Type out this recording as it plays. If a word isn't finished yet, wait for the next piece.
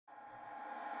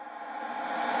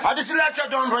At the selector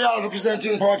Don Royal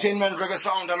representing Portainment Reggae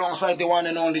Sound alongside the one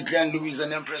and only Glenn Louise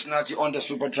and Empress Natty on the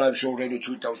Superdrive Show Radio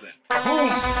 2000. Boom!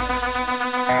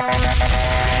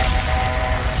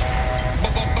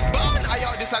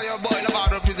 Yo, this is your boy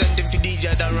Lavado representing for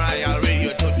DJ Don Royal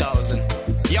Radio 2000.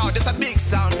 Yo, this is a big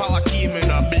sound power team in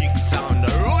a big sound.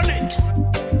 Roll it!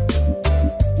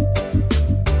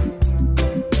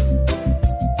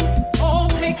 Oh,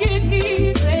 take it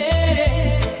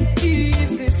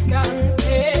easy, scan.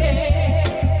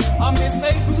 I may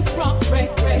say roots rock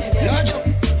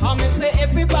reggae. I may say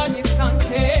everybody's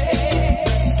skanky.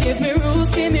 Give me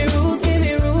rules, give me rules, give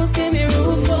me rules, give me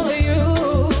rules for you.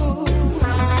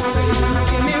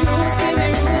 Give me rules, give me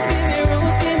rules, give me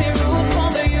rules, give me rules for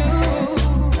the you.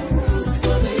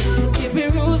 Give me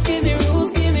rules, give me rules,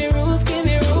 give me rules, give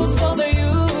me rules for the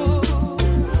you.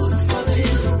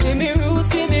 Give me rules,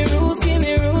 give me rules, give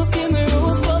me rules, give me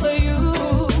rules for the you.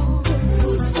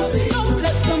 Don't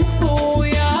let them fool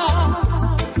ya.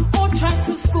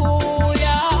 To school,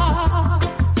 yeah.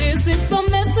 This is the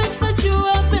message that you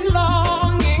have been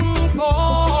longing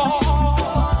for.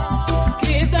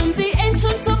 Give them the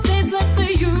ancient of days, let the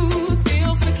youth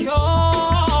feel secure.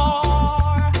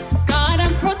 Guide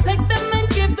and protect them and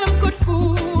give them good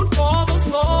food for the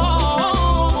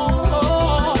soul.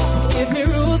 Give me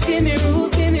rules, give me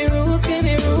rules, give me rules, give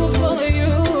me rules for the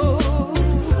youth.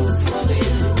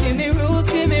 Give me rules,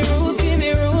 give me rules, give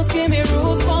me rules, give me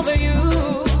rules for the youth.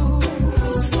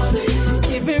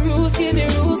 Give me rules, give me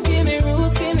rules, give me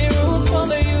rules, give me rules for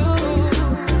the youth.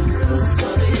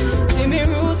 Give me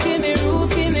rules, give me rules,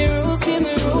 give me rules, give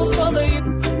me rules for the youth.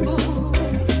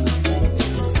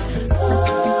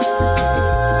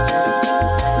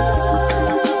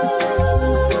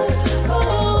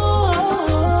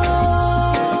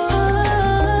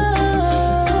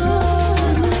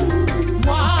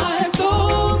 Wipe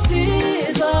those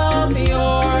tears off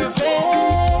your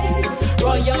face,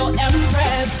 Royal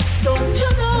Empress. Don't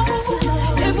you know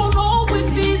it won't always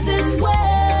be this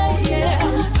way? Yeah,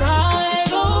 dry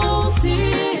those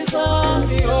tears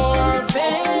off your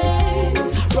face,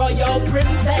 Royal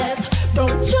Princess.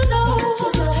 Don't you know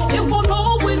it won't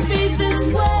always be this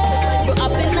way? You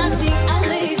up in that deep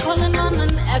alley, calling on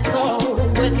an echo,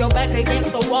 with your back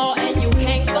against the wall and you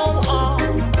can't go on.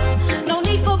 No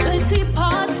need for pity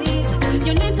parties.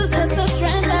 You need to test the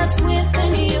strength that's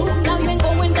within you. Now you're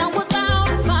going down without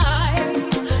a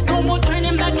fight. No more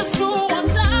turning back, it's true or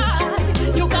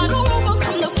die. You gotta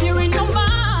overcome the fear in your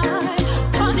mind.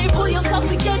 Honey, pull yourself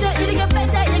together, it'll get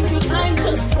better in due time.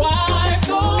 Just wipe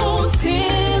those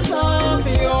tears off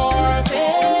your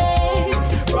face,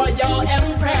 Royal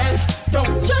Empress.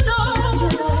 Don't you know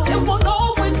it won't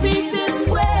always be this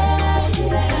way?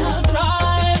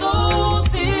 Dry those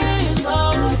tears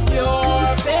off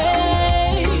your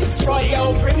face,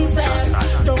 Royal Princess.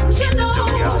 Don't you know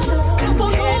it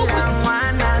won't always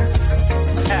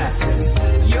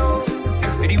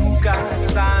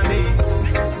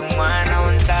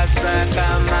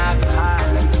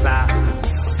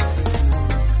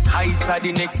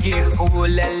Dineke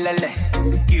hulelele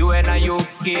kiwena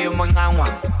yoke mangangwa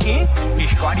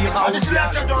ishwari And the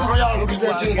selector Don Royal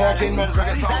representing Portainment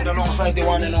Reggae Sound alongside the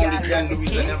one and only Glenn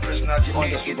Louise and Empress Natty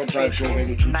on the Superdrive Show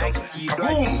Radio 2000.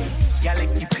 Boom!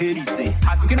 Yaleki perise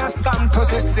hakina stamto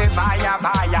se baya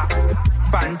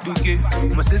fantuke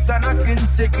musitsana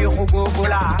kinteke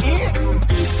gogogola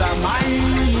it's a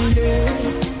mile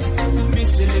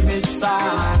misile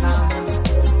mitsana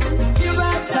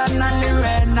kibatana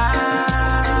lewena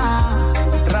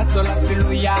rato la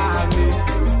pilu yami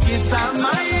it's a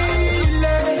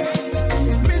mile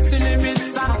misile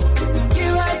mitsana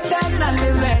kibatana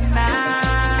lewena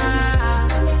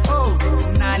oh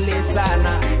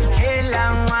naletana hela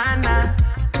mwana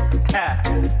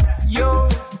yo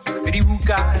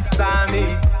ribuka tsame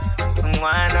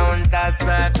mwana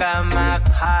ontatsa kama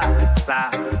khasa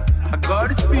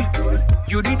God speak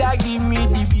you did give me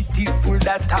the beautiful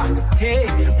data hey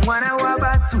mwana wa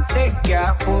batu take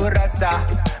care for rata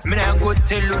mina go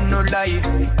tell you no lie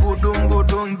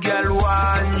budung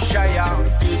galwan shaya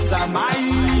it's a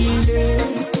mile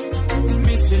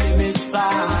misile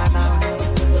mitsana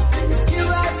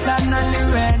kiwatana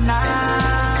liwena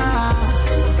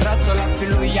rato la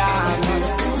pilu yami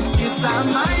it's a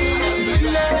mile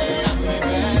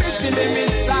misile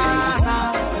mitsana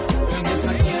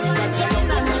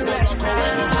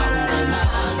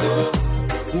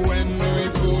when we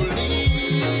pull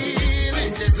in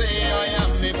they say I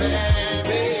am me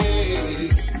baby.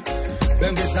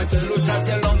 When they say lucha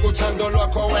te longo chando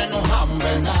loco when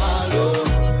hambe nalo.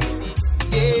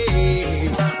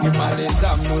 Yeah, you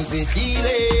maliza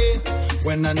muzikile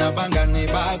When I nabanga ni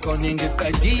bako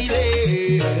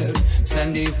ningipagile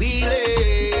Sandy wile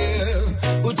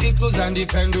Uchiku zandi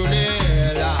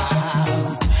pendulela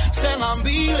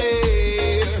Sengambile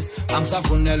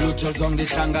Amsafune lucho zongi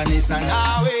shanganisa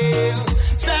nawe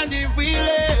Sandy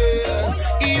wile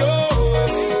Yo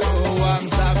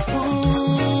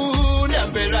Amsafune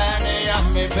Ambelane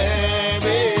yame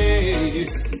baby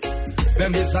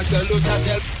Bembe sakelu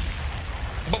tatel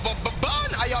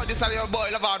Yo, this is your boy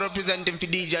Lavado representing for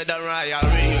DJ Dan Raya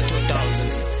Radio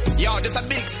 2000. Yo, this a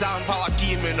big sound, power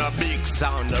team in a big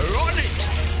sound. Run it!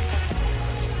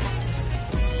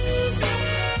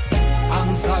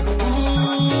 I'm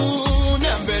Sakun,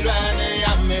 Ambelane,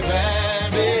 Yame,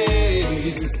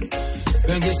 baby.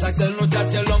 When you say, no,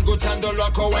 Tatel, Longo, Tando,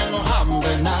 Loco, when no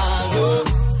Hambenado.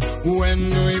 When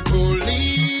we pull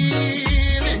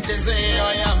in, they say, I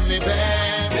am me, baby.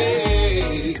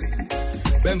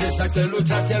 Bembe sakelu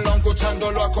tate longo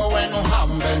chando loko weno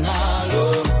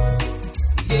hambenalo.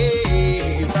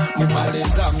 Yeah,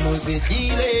 umaleza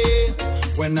muzikile.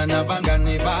 Wena nabanga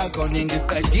ni bako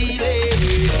ningipagile.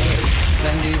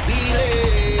 Sandi bile,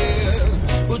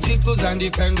 uchiku zandi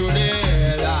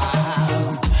pendulela.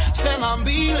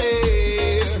 Sengambile,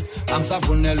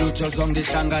 amsafune lucho zongi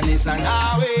shanganisa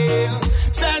nawe.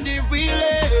 Sandi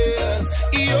bile,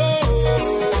 yo,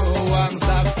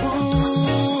 amsafune.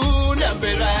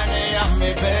 Belane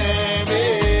yame baby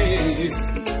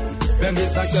Bembe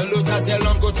sakelu tate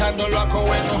longo tando loko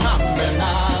weno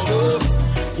hambenalo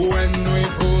When we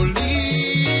pull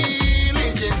in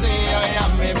Jeze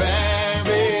yame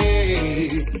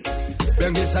baby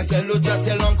Bembe sakelu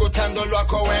tate longo tando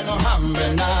loko weno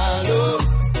hambenalo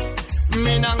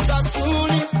Minang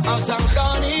sapuni au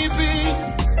sankani bi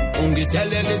Ungi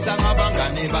telele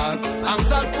sangabangani bak Ang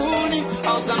sapuni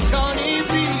au sankani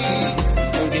bi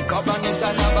Ungi kopani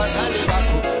sana bazali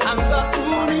baku Ang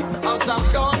sapuni au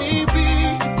sankani bi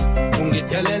Ungi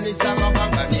telele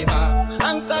sangabangani bak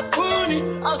Ang sapuni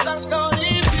au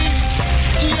sankani bi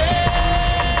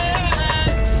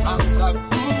Yeah Ang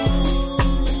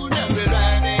sapuni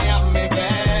Ambelane yame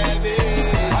baby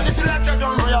And it's Electra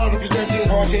Don Royale representing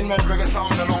entertainment reggae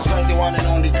sound alongside the one and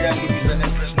only Glenn Louise and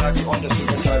Empress Natty on the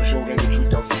Superdrive show Radio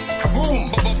 2000. Kaboom!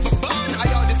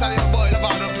 Yo, this is your boy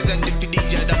Lavado representing for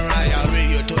DJ Dan Raya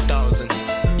Radio 2000.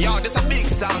 Yo, this a big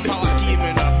sound, power team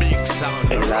in a big sound.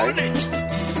 Run it!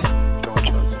 Don't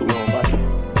trust nobody.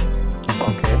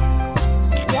 Okay.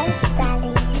 Yes,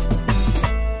 Daddy.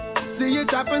 See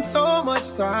it happen so much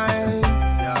time. I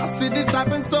see this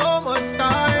happen so much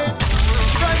time.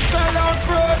 Friends all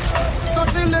approach, so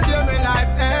till the day my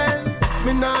life end,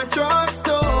 me not trust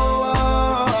no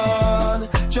one,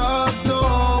 trust no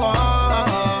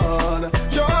one,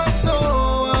 trust no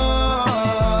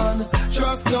one,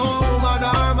 trust no man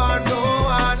or man, no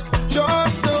one,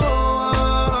 trust no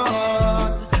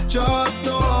one, trust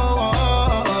no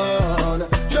one,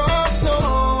 trust no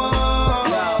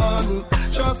one,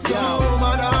 trust no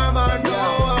man or man,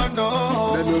 no one, no.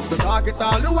 Them used to talk it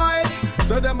all the while,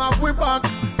 so them have we back.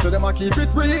 So them a keep it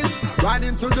real,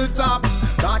 riding to the top.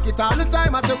 Talk it all the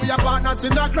time, I say we are partners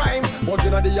in a crime. But you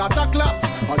know the attack claps,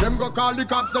 and them go call the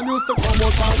cops. Them used to come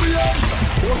out for we hands,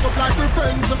 post up like we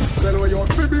friends. Sell we out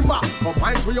for be mad,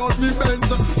 combine we out for Benz.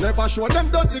 Never show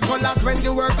them dirty colors when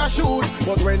the worker shoot,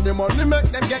 but when the money make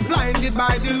them get blinded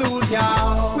by the loot.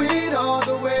 Yeah, we know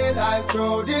the way life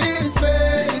through this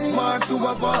space, smart to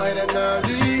avoid an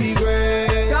early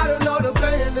grave. Gotta know the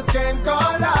play in this game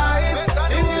called life.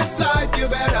 In this life you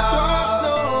better trust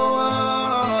no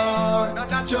one,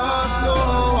 trust no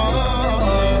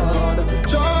one,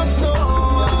 trust no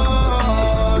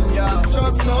one,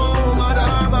 trust no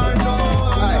man, no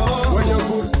one. When your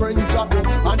good friend drop you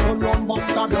and you run back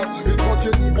stab you, it cut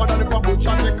you deeper than the bubble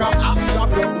chat you can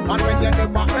shop you. And when you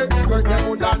never expect them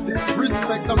would have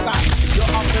disrespect sometimes, you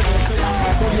have to say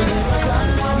so you need to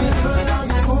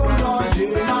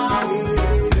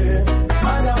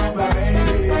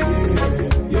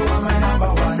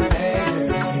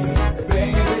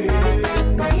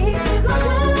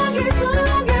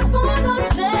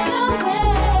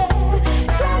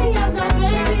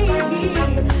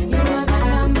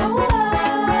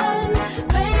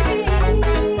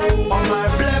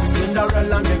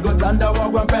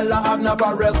have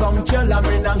never raised some killer.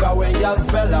 Me nanga when you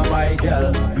spell my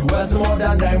girl. You worth more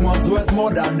than diamonds, worth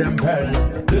more than them pearl.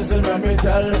 Listen when we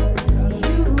tell. You are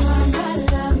my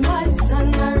love, my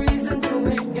sun, my reason to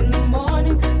wake in the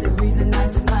morning, the reason I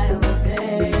smile all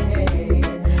day.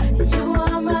 You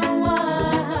are my one.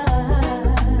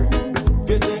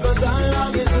 You take a time,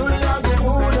 love is too long, the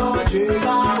food on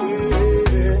Chicago.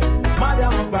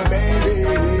 Madam, my baby,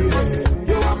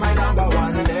 you are my number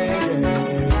one lady.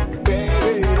 Baby.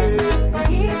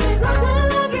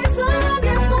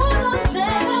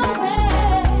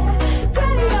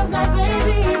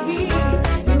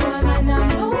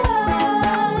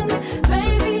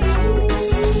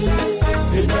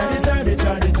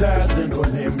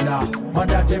 On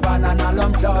that the banana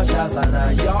lump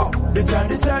shazana, yo. The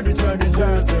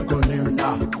turn, circle him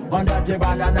now. On that the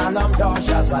banana lump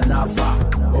shazana, fa.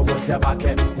 Ogo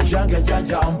sebake, Jange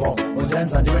Jajambo,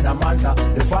 Udenza Divina Manta,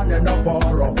 the fun and no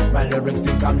borrow. My lyrics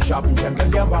become sharp,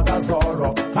 Jange Gamba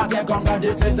Gazoro. Hake Conga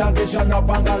Diti, Dangisha no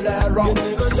Bangalero.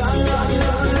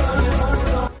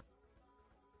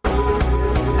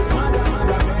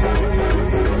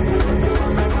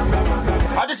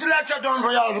 This lecture done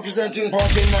Royal representing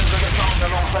Portainment Reggae Sound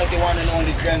alongside the one and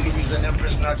only Glenn Louise and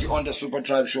Empress Natty on the Super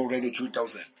Tribe Show Radio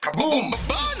 2000. Kaboom!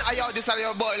 Yo, this is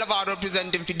your boy Lavado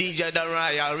representing for DJ Dan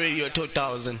Royal Radio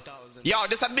 2000. Yo,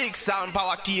 this a big sound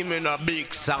power team in a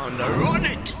big sound. Run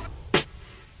it!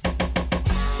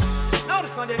 Now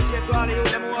this one dedicated to all of you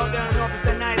them who out there and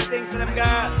represent nice things to them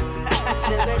girls.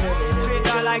 Treat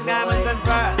her like diamonds and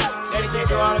pearls. Dedicated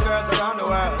to all the girls around the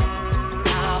world.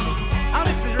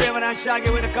 This is Raven and Shaggy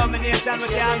with a combination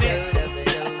with your mix.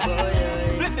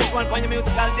 Flip this one on your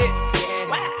musical disc.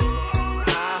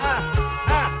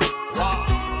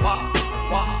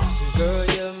 Girl,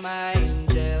 you're my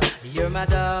angel. You're my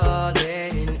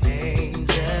darling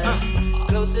angel.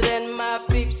 Closer than my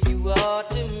peeps, you are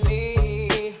to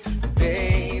me,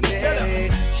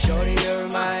 baby. Shorty, you're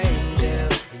my angel.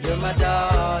 You're my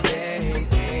darling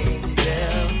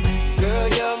angel. Girl,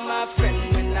 you're my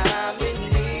friend when I'm in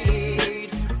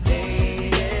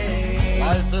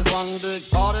life is one big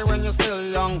party when you're still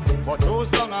young, but who's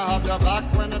gonna have your back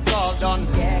when it's all done?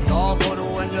 It's all good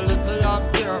when you live for your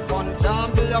pure fun.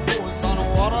 Can't be a fool, son.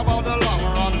 What about the long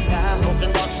run?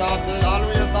 Looking back, shorty,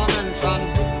 always a mention.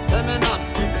 Say me not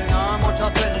giving her much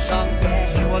attention.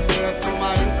 She was there through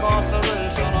my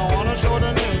incarceration. I wanna show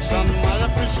the nation my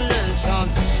appreciation.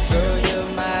 Girl, you're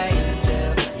my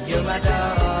angel. You're my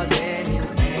darling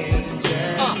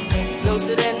angel.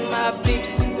 Closer than my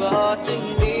peeps, you are to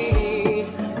me.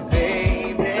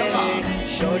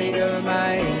 Shorty, you're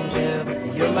my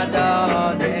angel, you're my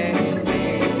darling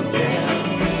angel.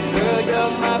 Girl,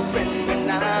 you're my friend when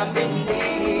I'm in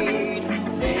need,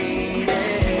 lady.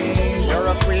 You're a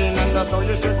queen and that's how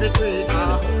you should be treated.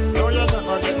 No, you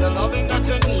never get the loving that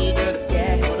you needed.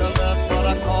 For the left, for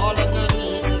the call and you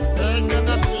need it. Begging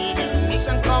and pleading,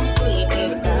 mission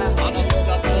completed. And I said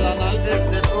that day and night is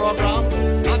the program.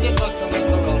 And you got to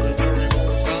mess around with your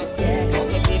emotion. But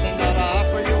the feeling that I have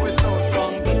for you is so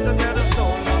strong. Get together so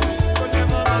long.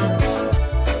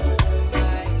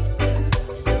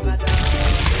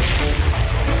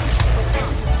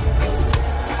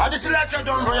 This lecture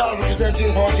done Royal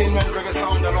representing Portainment Reggae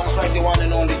Sound alongside the one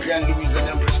and only Glenn Louise and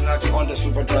Empress Natty on the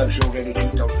Super Tribe Show Radio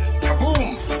 2000.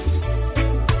 Kaboom!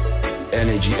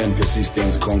 Energy and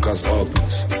persistence conquers all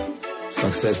things.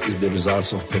 Success is the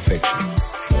result of perfection.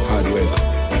 Hard work,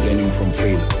 learning from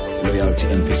failure, loyalty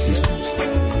and persistence.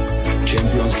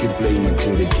 Champions keep playing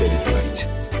until they get it right.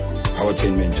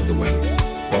 Portainment to the world.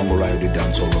 Bongo Ride the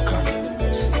dance all Wakanda.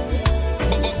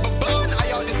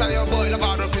 This is your boy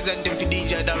Lavado representing for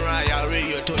DJ Dan Royal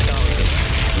Radio 2000.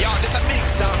 Yo, this a big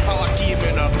sound power team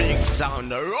in a big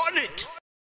sound. Run it!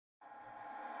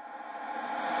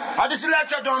 This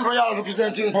lecture done Royal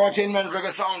representing Portainment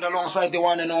Reggae Sound alongside the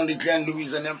one and only Glenn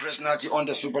Louise and Empress Natty on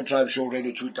the Super Tribe Show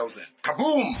Radio 2000.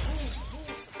 Kaboom!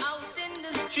 Out in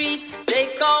the street, they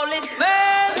call it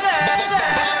murder.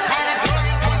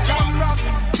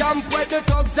 Jump where the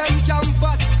thugs and camp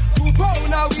at. 2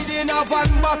 pounder within a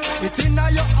van back. It inna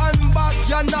your handbag,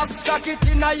 your knapsack, it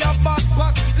inna your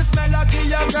backpack. The smell of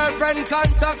your girlfriend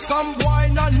contact. Some boy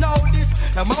not know this.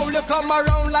 Them only come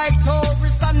around like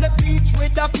tourists on the beach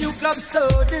with a few club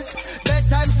sodas,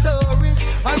 bedtime stories,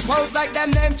 and pose like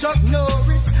them name Chuck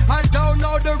Norris. And don't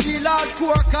know the real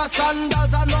hardcore, cause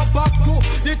sandals are not back to.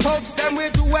 The thugs them we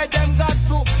do where them got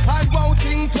to. And won't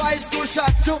think twice to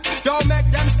shot to. Don't make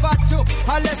them spot you,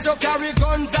 unless you carry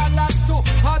guns a lot to.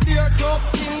 A beer tough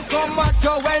thing come at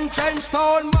you when trench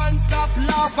town man stop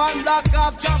laugh and block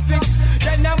off traffic.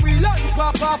 Then them we learn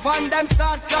pop off and them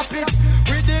start clap it.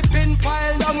 With the pin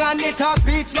file long and it a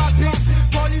beat rapid.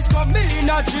 Police come in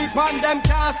a jeep and them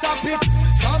can't stop it.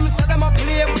 Some say them a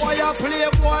playboy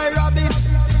rabbit.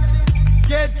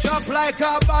 Get chopped like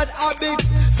a bad habit.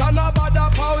 So no bother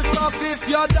post off if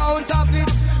you don't have it.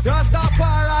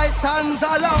 Rastafari stands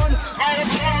alone.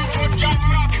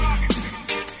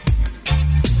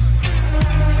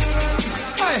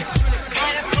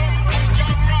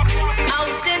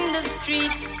 Out in the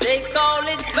street, they call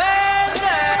it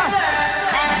murder.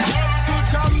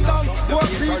 Poor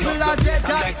people are dead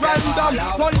at random.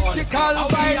 Political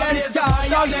violence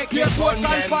garden. Here goes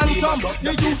and phantom.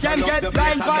 The youth can get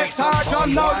blind by stardom.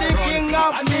 Now the king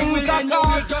of kings are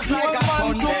gone. Just like a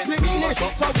man to business mash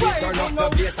up the beat, turn up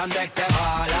the bass and make them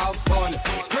all have fun.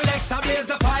 Skrillex ablaze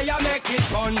the fire, make it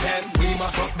fun them. We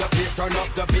mash up the beat, turn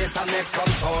up the bass and make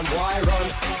some sound. Boy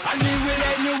run, and we will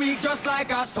end your week just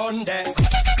like a Sunday.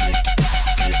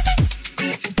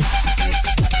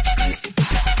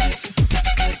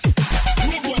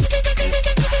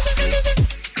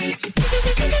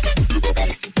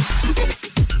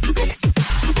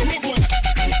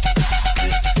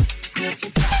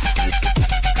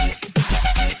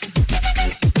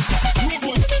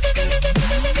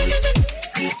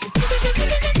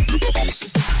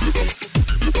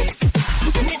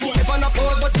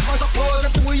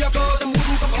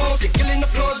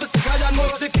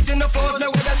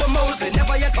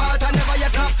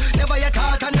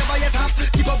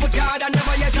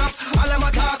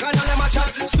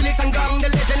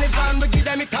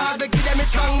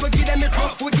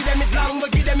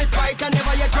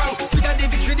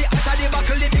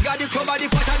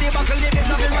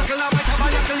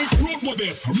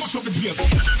 Mash up the place.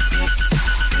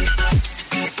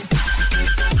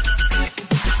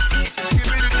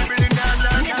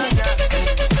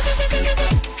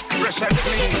 Fresh and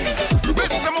clean.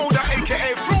 Mr. Moda,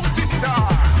 aka Fruity Star.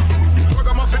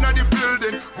 Ragamuffin at the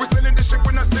building. We're selling the ship,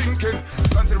 we're not sinking.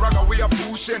 Fancy ragga, we are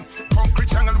pushing. Concrete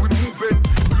jungle, we moving.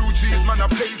 Blue cheese, man, are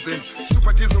blazing.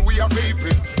 Super diesel, we are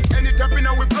vaping. Any tapping,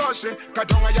 we brushing.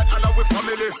 Kadonga, yat, Allah, we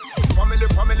family.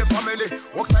 Family.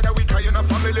 Walk side of we in a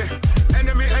family.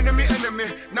 Enemy.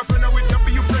 Nothing with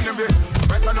you, you friend me.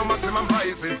 Better no maximum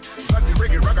rising. Fancy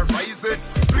reggae, ragga rising.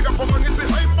 Bring up over against the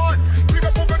high man.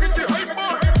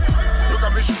 Look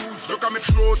at me shoes, look at me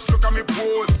clothes, look at me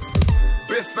pose.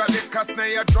 Best of liquor,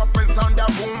 snare dropping sound a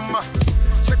boom.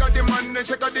 Check out the man and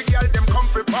check out the girl, them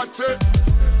comfy party.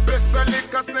 Best of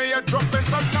liquor, snare dropping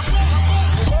sound a boom.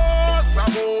 Oh,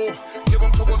 Sabo, give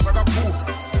them to go saga cool.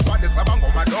 What is Sabango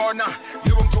Madonna?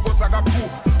 Give them to go saga cool.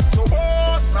 So,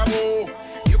 oh, Sabo,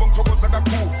 give them to go saga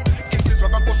cool. If this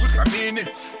was a go to Samini,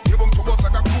 give them to go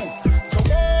saga cool. So,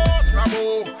 oh, Sabo,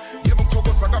 give them to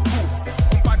go saga cool.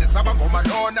 What is Sabango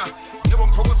Madonna? Give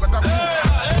them to go saga cool.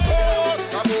 Oh,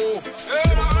 Sabo,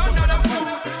 give them to go saga cool.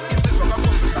 If this was a go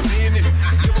to Samini,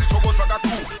 give them to go saga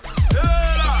cool.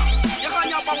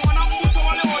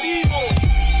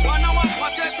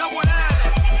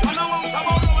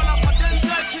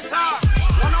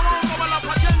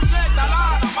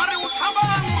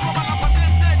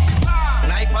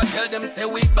 Tell them say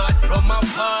we bad from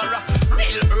afar.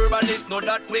 Real herbalists know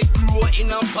that we grow in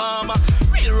a farm.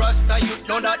 Real Rasta youth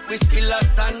know that we still a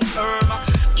stand firm.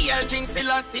 EL King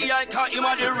Selassie, I call him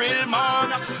a the real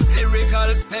man.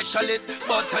 Lyrical specialist,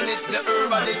 botanist, the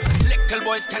herbalist. Little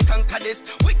boys can conquer this.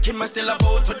 Wicked man still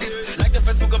about to this. Like the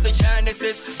first book of the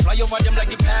Genesis. Fly over them like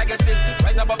the Pegasus.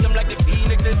 Rise above them like the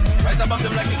Phoenixes. Rise above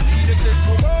them like the Phoenixes.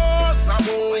 Oh,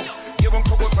 Sabo, give them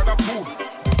Togo Saga cool.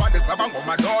 Sabango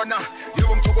Madonna, give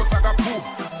them Togo Saga cool.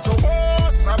 Togo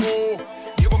Sabo,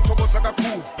 give them Togo Saga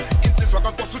cool. Insist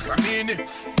Waga Kosu Samini,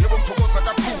 give them Togo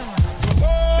Saga cool.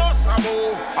 Togo Sabo.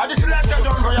 I just let you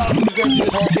down for y'all to get to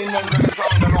the 14 members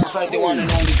sound alongside the one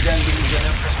and only Glenzito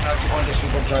and personality on the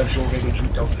Superdrive show Radio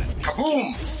 2000.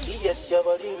 Kaboom! Yes, your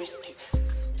body risky.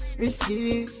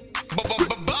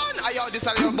 Burn! Yo, this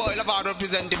is your boy Lavado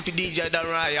representing for DJ Dan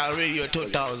Royal Radio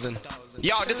 2000.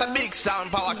 Yo, this is a big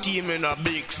sound power team in a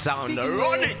big sound.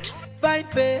 Run it!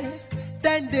 5 days,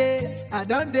 10 days, I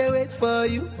don't dare wait for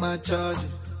you, my charge.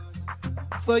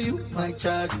 For you, my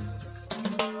charge.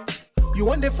 You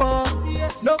want the phone?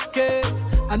 Yes. No case,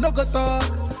 I no go talk.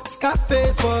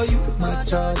 Scarface for you, my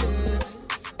charge.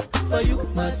 For you,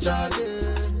 my charge.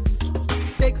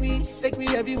 Take me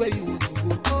everywhere you want to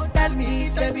go. Oh, tell me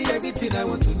everything I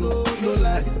want to know. No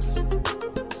lies,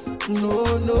 no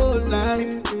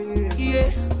lie.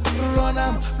 Yeah, run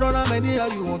am anyhow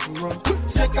you want to run.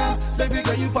 Shake out, baby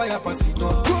girl, you fire pass it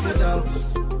on.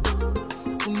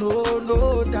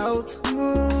 No doubt.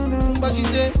 But you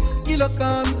say, kilo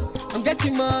come, I'm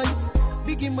getting money,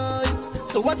 biggie money.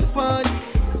 So what's the fun?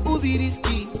 Who be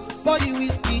risky? Body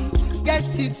whiskey, get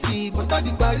tipsy, but all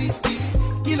the bar risky.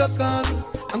 Kilo come,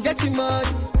 I'm getting money,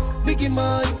 biggie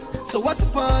money. So what's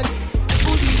the fun?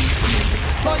 Who be risky?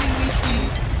 Body whiskey.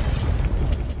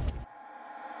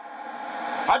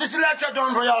 I just let you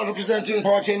down for y'all representing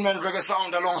 14 men reggae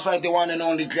sound alongside the one and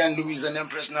only Glenn Louise and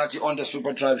Empress Natty on the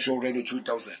Superdrive show Radio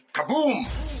 2000. Kaboom!